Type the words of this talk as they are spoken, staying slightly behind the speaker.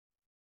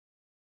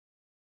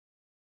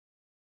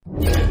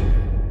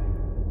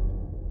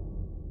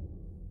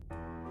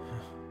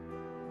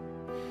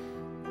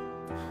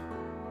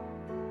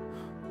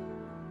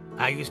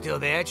Are you still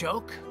there,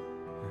 Choke?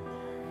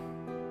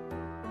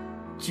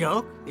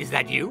 Choke, is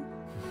that you?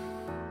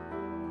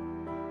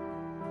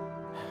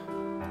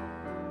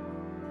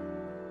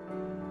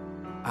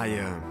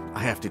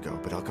 I have to go,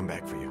 but I'll come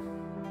back for you.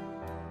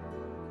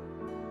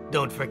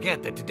 Don't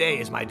forget that today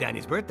is my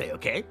Danny's birthday,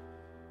 okay?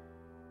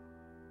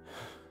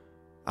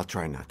 I'll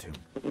try not to.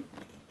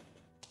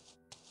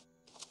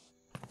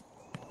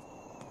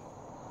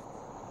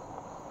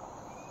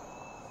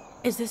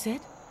 Is this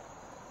it?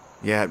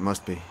 Yeah, it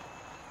must be.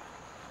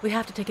 We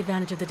have to take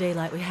advantage of the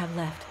daylight we have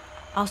left.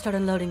 I'll start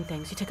unloading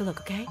things. You take a look,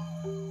 okay?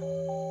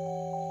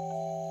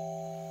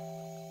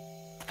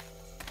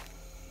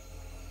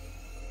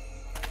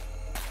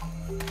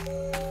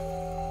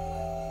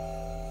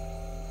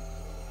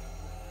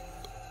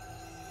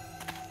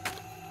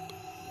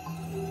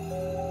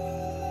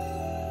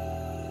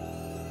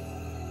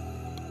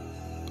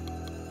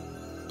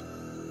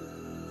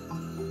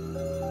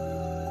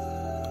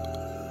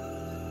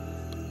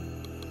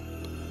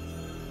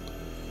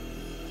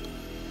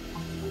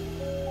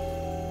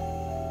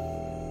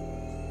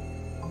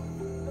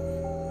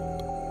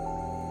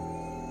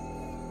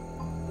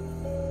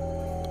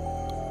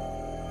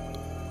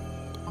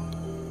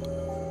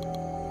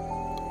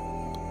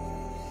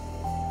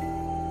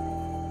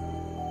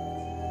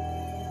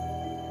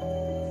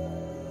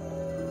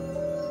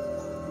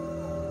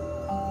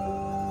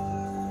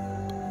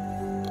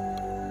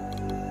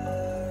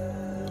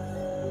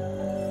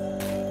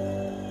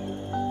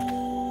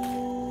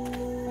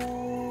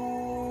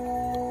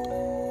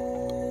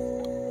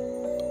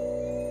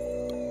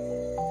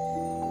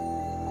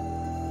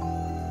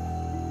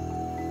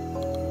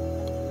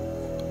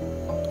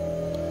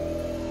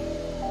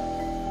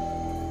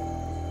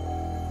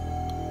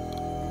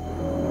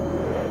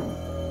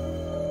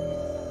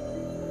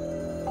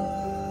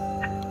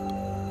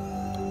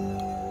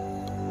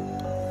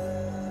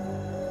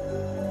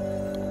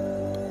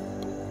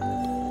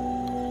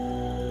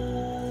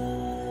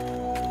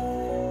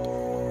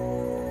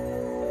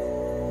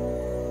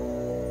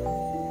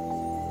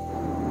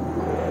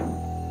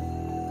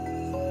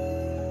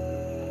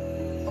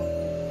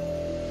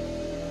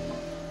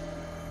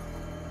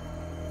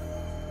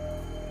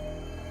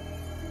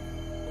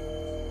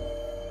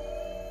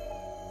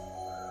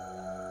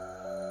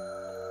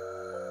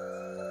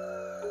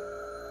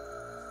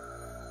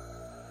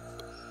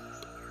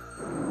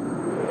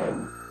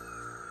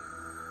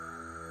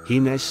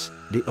 Gines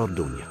de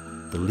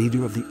Orduña, the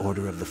leader of the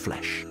Order of the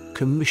Flesh,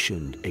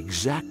 commissioned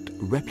exact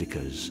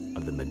replicas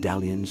of the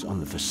medallions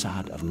on the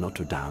facade of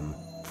Notre Dame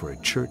for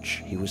a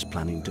church he was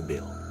planning to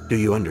build. Do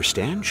you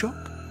understand,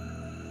 Choc?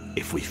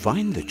 If we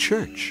find the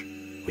church,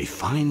 we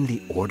find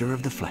the Order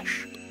of the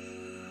Flesh.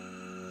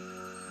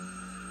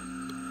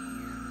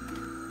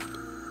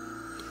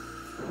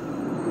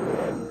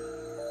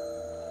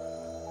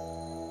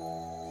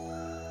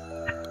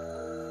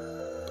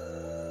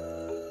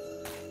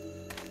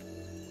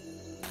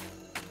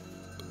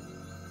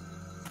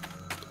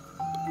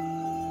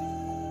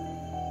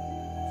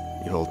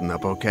 You holding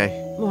up okay?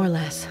 More or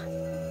less.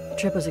 The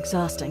trip was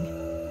exhausting.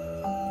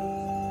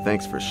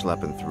 Thanks for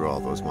schlepping through all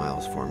those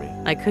miles for me.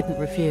 I couldn't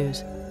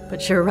refuse.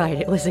 But you're right,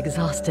 it was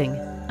exhausting.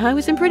 I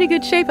was in pretty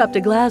good shape up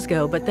to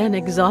Glasgow, but then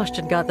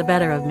exhaustion got the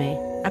better of me.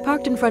 I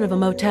parked in front of a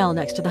motel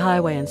next to the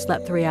highway and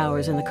slept 3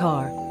 hours in the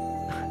car.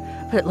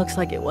 But it looks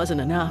like it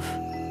wasn't enough.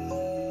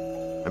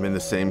 I'm in the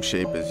same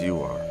shape as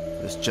you are.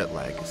 This jet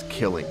lag is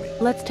killing me.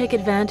 Let's take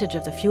advantage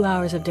of the few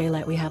hours of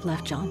daylight we have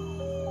left, John.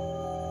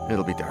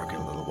 It'll be dark in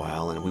a little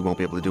while, and we won't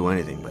be able to do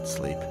anything but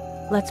sleep.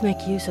 Let's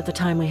make use of the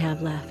time we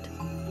have left.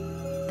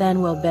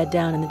 Then we'll bed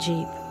down in the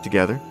Jeep.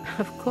 Together?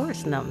 Of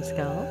course,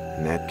 numbskull.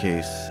 In that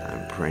case,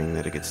 I'm praying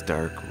that it gets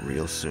dark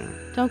real soon.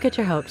 Don't get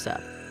your hopes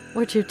up.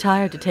 We're too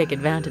tired to take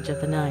advantage of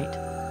the night.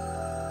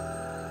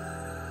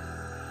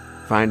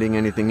 Finding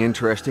anything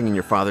interesting in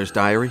your father's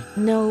diary?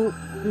 No,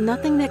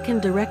 nothing that can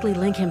directly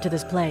link him to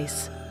this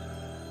place.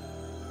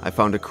 I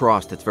found a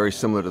cross that's very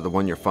similar to the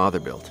one your father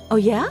built. Oh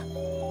yeah?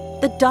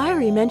 The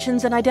diary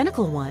mentions an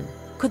identical one.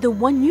 Could the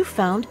one you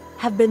found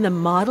have been the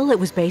model it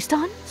was based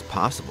on? It's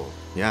possible,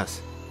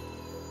 yes.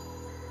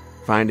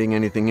 Finding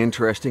anything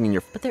interesting in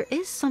your... But there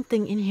is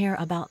something in here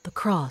about the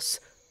cross.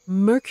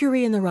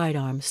 Mercury in the right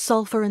arm,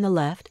 sulfur in the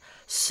left,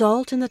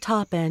 salt in the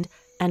top end,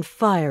 and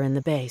fire in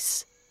the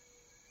base.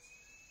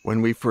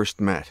 When we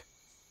first met,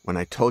 when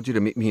I told you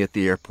to meet me at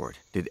the airport,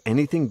 did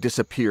anything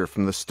disappear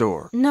from the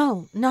store?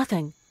 No,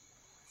 nothing.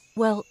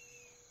 Well,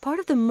 part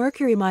of the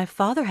mercury my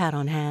father had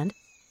on hand,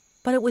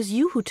 but it was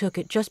you who took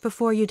it just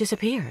before you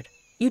disappeared.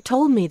 You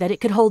told me that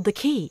it could hold the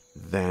key.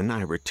 Then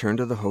I returned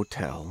to the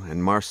hotel,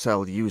 and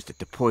Marcel used it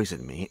to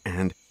poison me,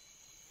 and...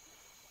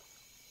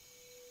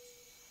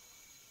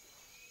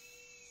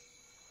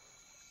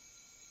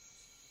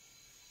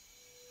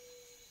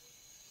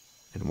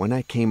 And when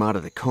I came out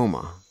of the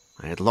coma,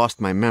 I had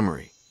lost my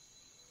memory.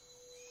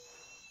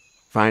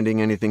 Finding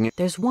anything...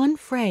 There's one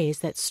phrase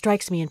that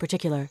strikes me in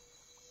particular.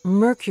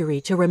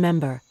 Mercury to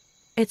remember.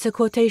 It's a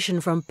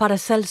quotation from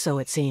Paracelso,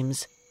 it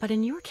seems. But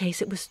in your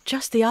case, it was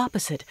just the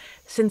opposite,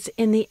 since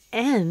in the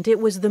end, it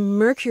was the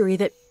mercury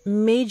that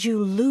made you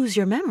lose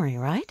your memory,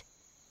 right?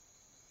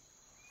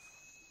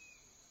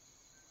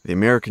 The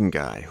American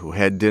guy who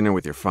had dinner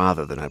with your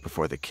father the night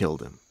before they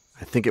killed him.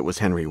 I think it was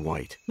Henry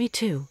White. Me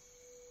too.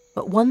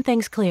 But one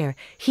thing's clear.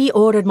 He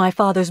ordered my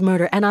father's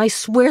murder, and I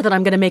swear that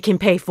I'm going to make him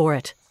pay for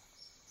it.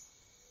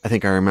 I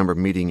think I remember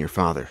meeting your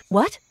father.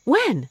 What?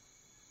 When?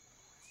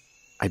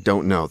 I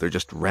don't know, they're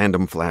just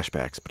random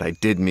flashbacks, but I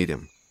did meet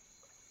him.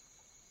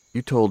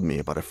 You told me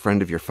about a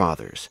friend of your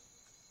father's,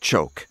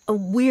 Choke. A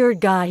weird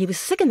guy. He was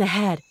sick in the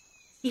head.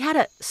 He had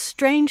a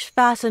strange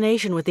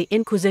fascination with the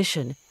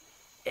Inquisition.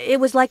 It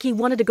was like he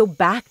wanted to go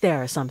back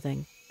there or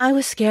something. I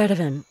was scared of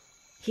him.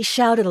 He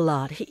shouted a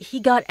lot. He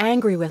got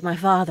angry with my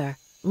father.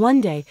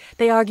 One day,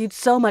 they argued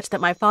so much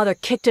that my father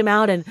kicked him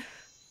out and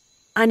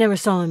I never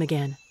saw him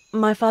again.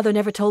 My father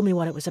never told me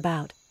what it was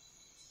about.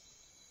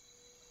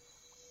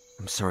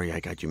 I'm sorry I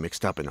got you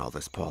mixed up in all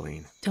this,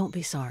 Pauline. Don't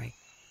be sorry.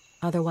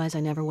 Otherwise, I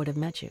never would have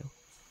met you.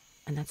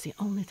 And that's the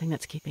only thing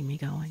that's keeping me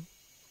going.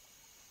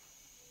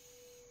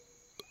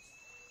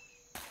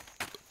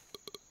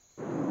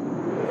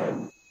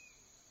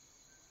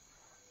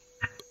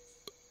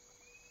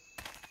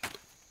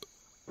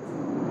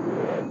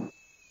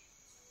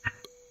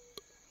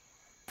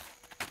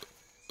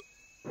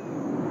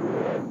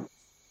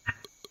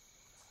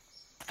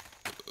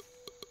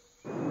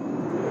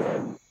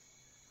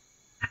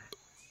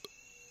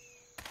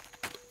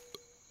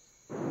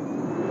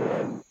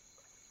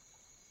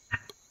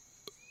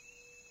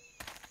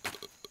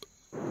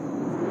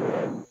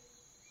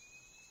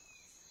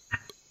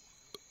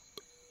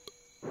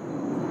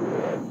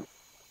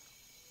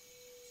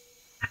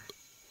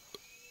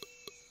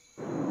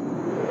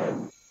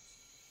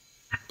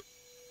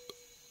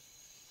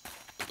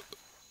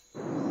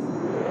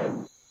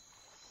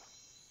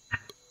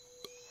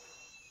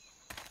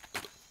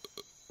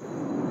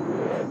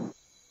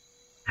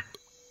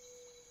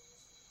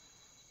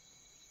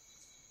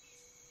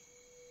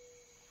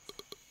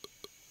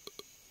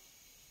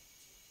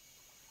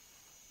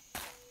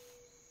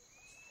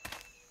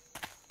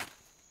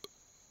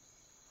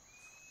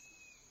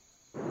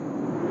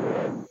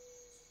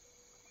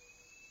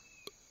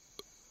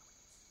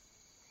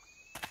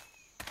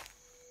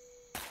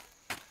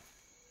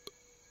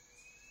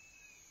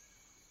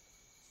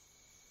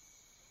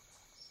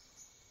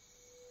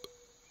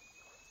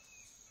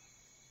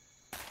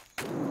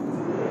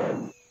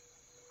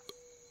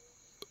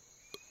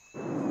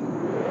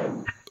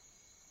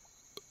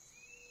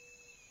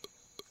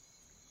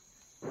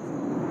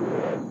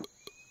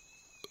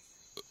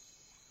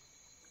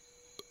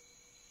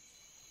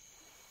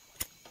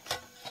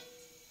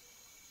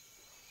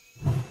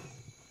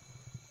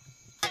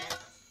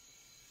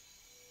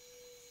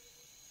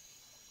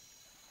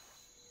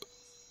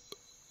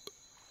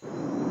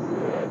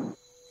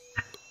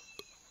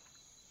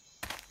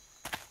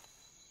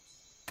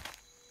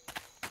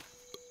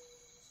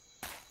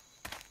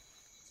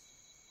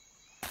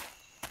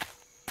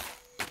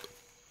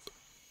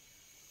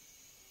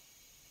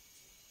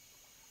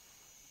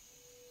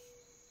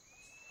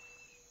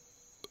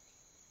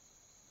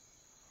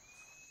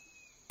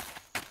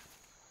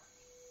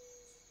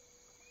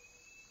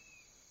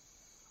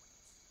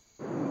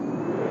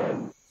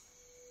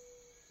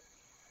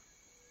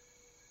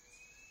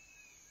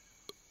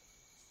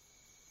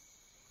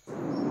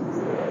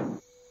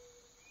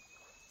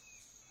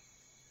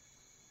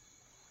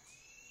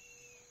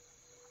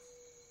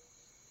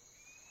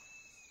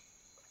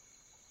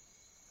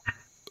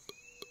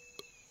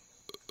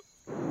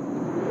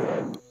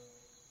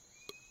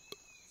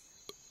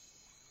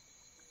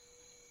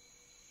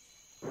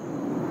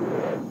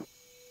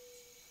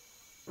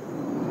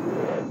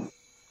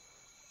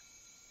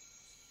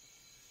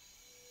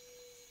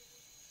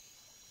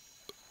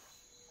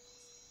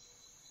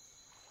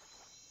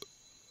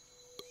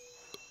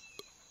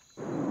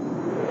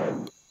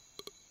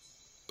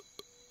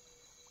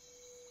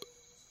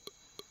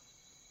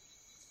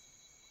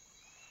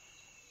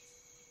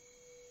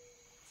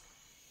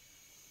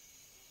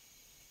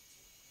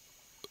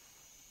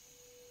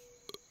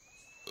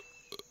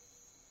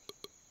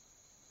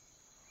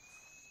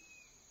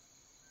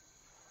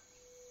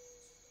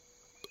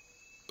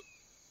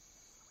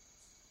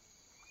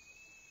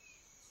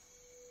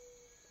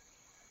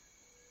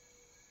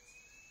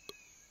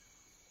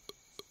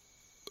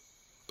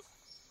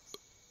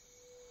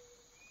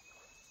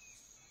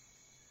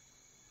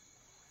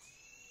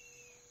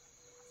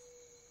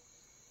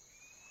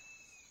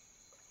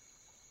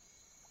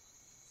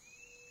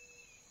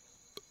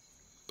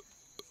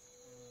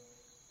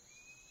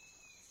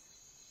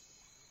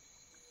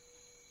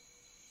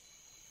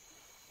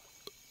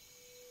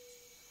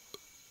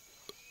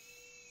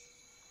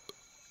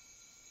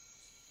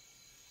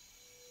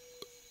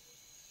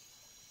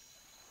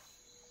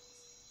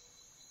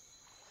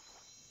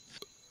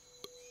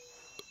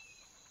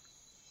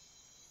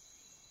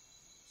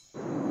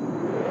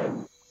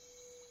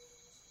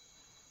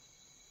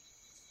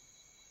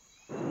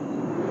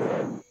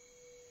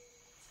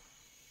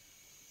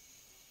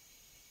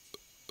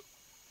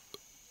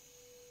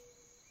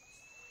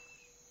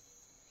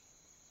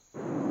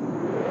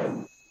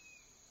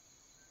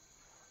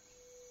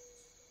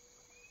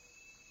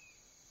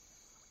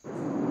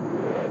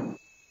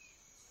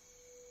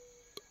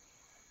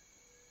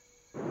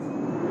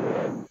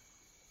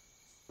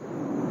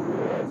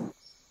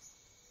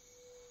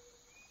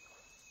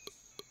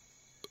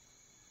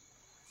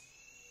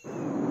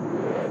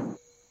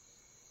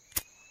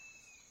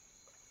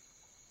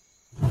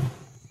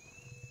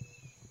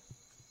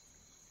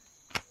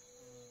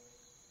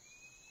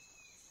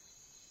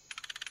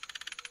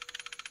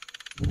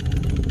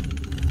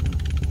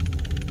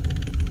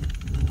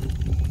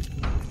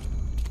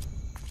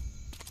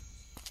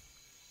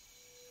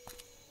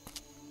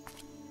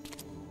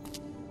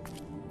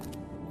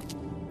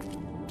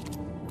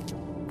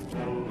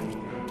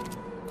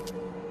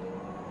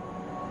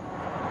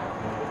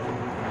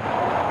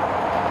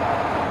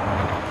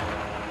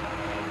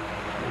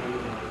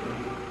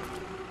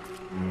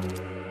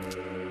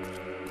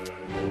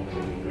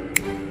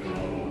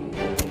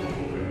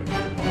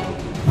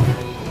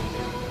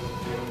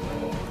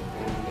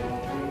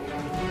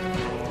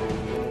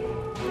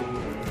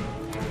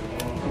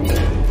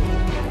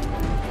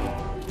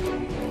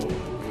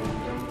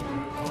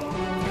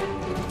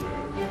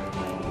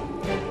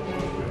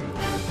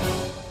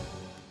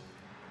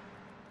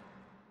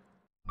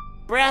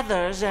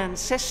 Brothers and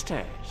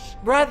sisters.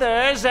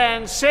 Brothers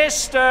and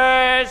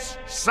sisters!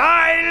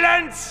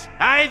 Silence!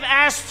 I've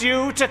asked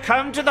you to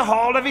come to the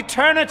Hall of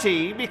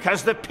Eternity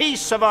because the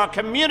peace of our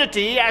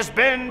community has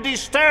been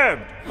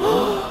disturbed.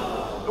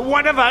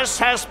 One of us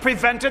has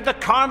prevented the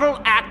carnal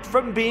act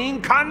from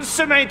being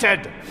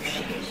consummated.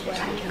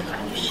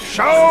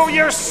 Show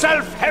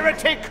yourself,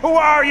 heretic! Who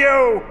are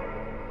you?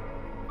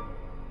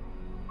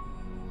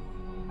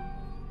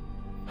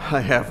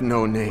 I have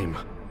no name,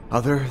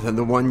 other than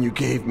the one you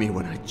gave me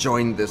when I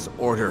joined this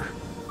order.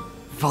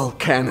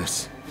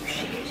 Vulcanus.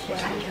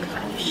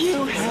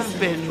 You have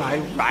been my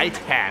right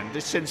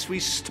hand since we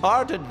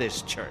started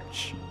this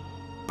church.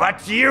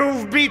 But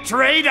you've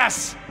betrayed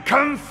us!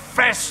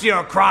 Confess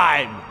your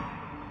crime!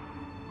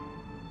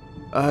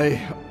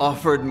 I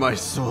offered my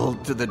soul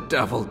to the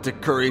devil to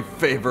curry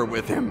favor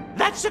with him.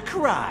 That's a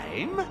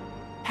crime?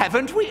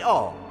 Haven't we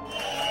all?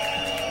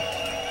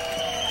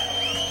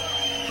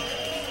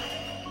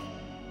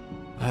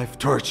 I've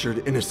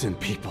tortured innocent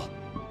people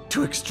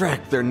to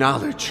extract their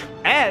knowledge.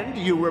 And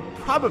you were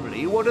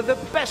probably one of the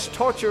best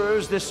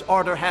torturers this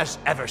order has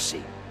ever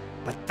seen.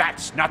 But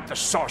that's not the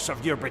source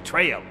of your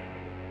betrayal.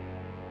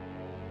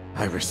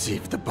 I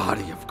received the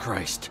body of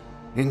Christ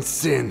in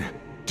sin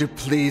to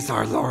please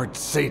our Lord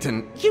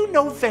Satan. You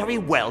know very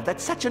well that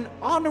such an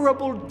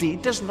honorable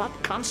deed does not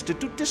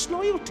constitute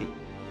disloyalty.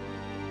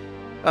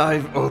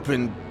 I've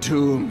opened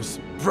tombs,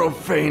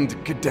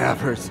 profaned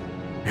cadavers,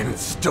 and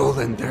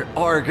stolen their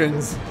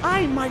organs.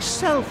 I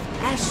myself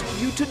asked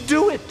you to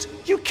do it.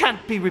 You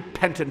can't be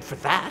repentant for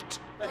that.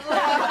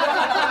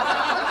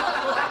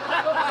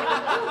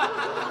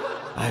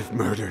 I've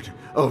murdered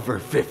over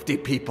 50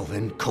 people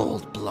in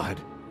cold blood.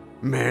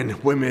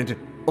 Men, women,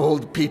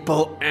 old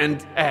people,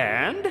 and...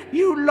 And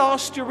you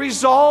lost your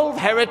resolve,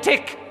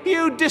 heretic.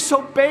 You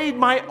disobeyed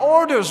my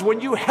orders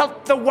when you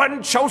helped the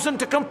one chosen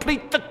to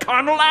complete the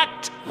carnal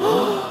act.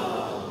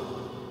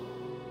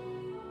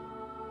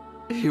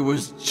 He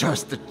was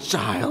just a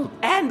child.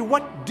 And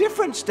what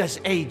difference does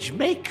age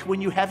make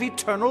when you have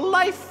eternal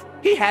life?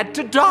 He had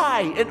to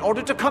die in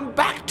order to come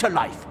back to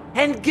life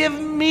and give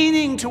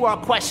meaning to our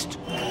quest.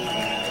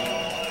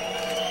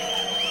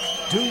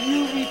 Do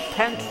you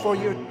repent for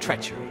your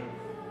treachery?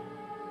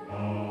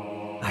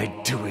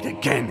 I'd do it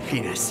again,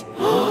 Venus.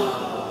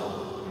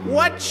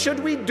 What should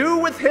we do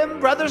with him,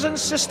 brothers and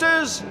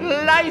sisters?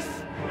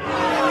 Life?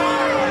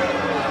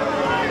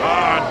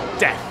 Or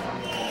death?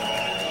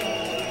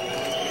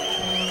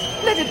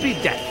 Let it be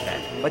death,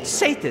 then. But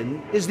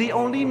Satan is the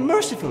only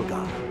merciful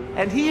God,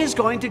 and he is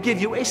going to give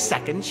you a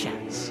second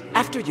chance.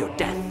 After your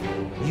death,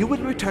 you will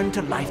return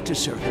to life to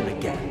serve him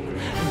again,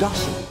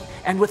 docilely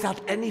and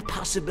without any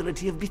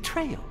possibility of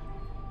betrayal.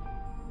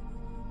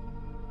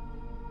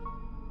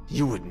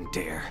 You wouldn't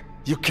dare.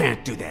 You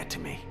can't do that to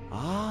me.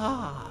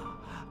 Ah,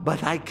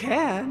 but I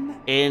can.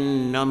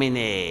 In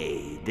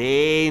nomine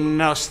Dei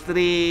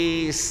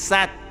nostri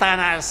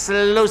Satanas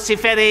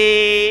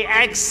Luciferi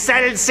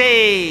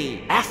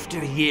Excelsi.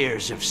 After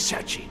years of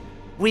searching,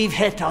 we've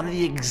hit on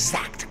the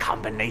exact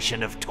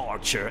combination of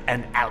torture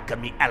and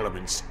alchemy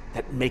elements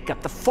that make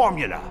up the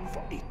formula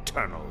for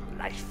eternal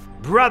life.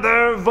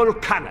 Brother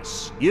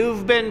Vulcanus,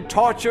 you've been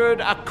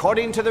tortured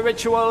according to the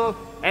ritual,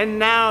 and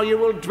now you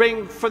will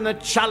drink from the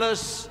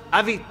chalice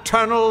of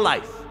eternal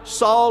life.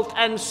 Salt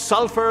and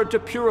sulfur to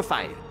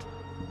purify it,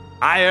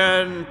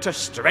 iron to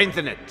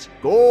strengthen it,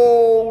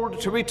 gold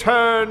to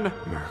return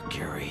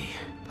Mercury.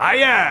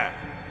 fire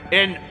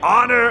in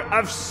honor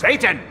of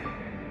Satan,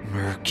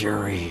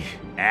 Mercury.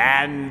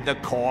 and the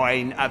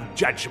coin of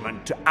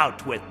judgment to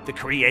outwit the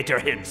Creator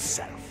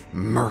himself.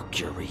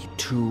 Mercury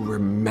to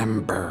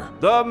remember.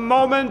 The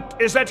moment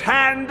is at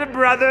hand,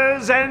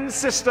 brothers and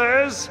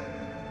sisters.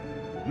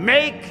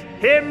 Make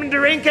him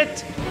drink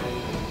it.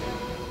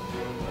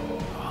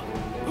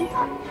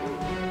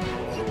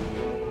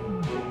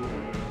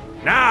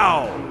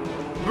 Now,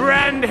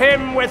 brand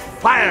him with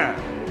fire,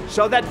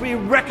 so that we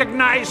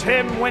recognize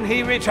him when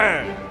he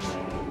returns.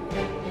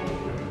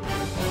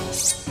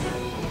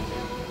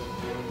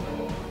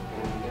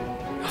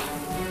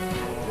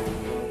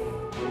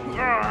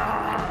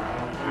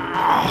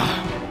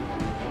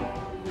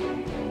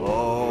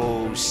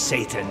 Oh,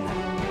 Satan,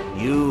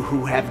 you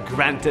who have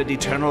granted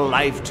eternal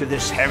life to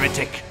this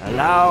heretic,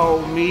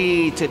 allow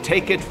me to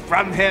take it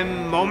from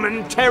him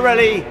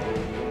momentarily,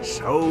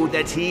 so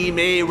that he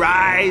may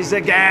rise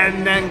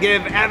again and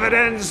give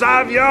evidence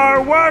of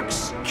your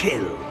works.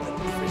 Kill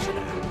the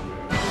prisoner.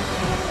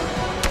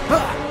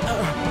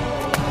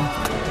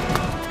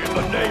 In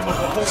the name of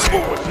the Holy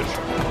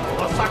Inquisition,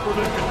 the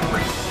sacrilegious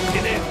priests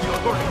in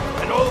Antioch,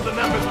 and all the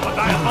members of the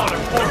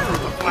diabolic order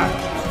of the Flash,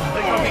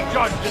 they shall be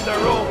judged in their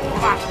own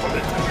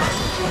blasphemous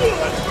church.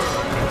 And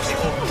burn as the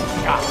open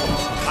sky,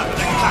 as an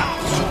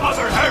example to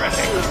other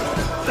heretics.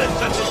 This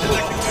sentence is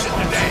executed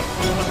today,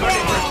 the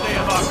 31st day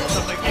of August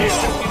of the year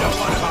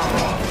 1501 of our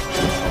Lord.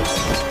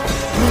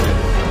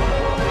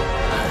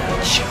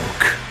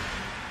 Choke.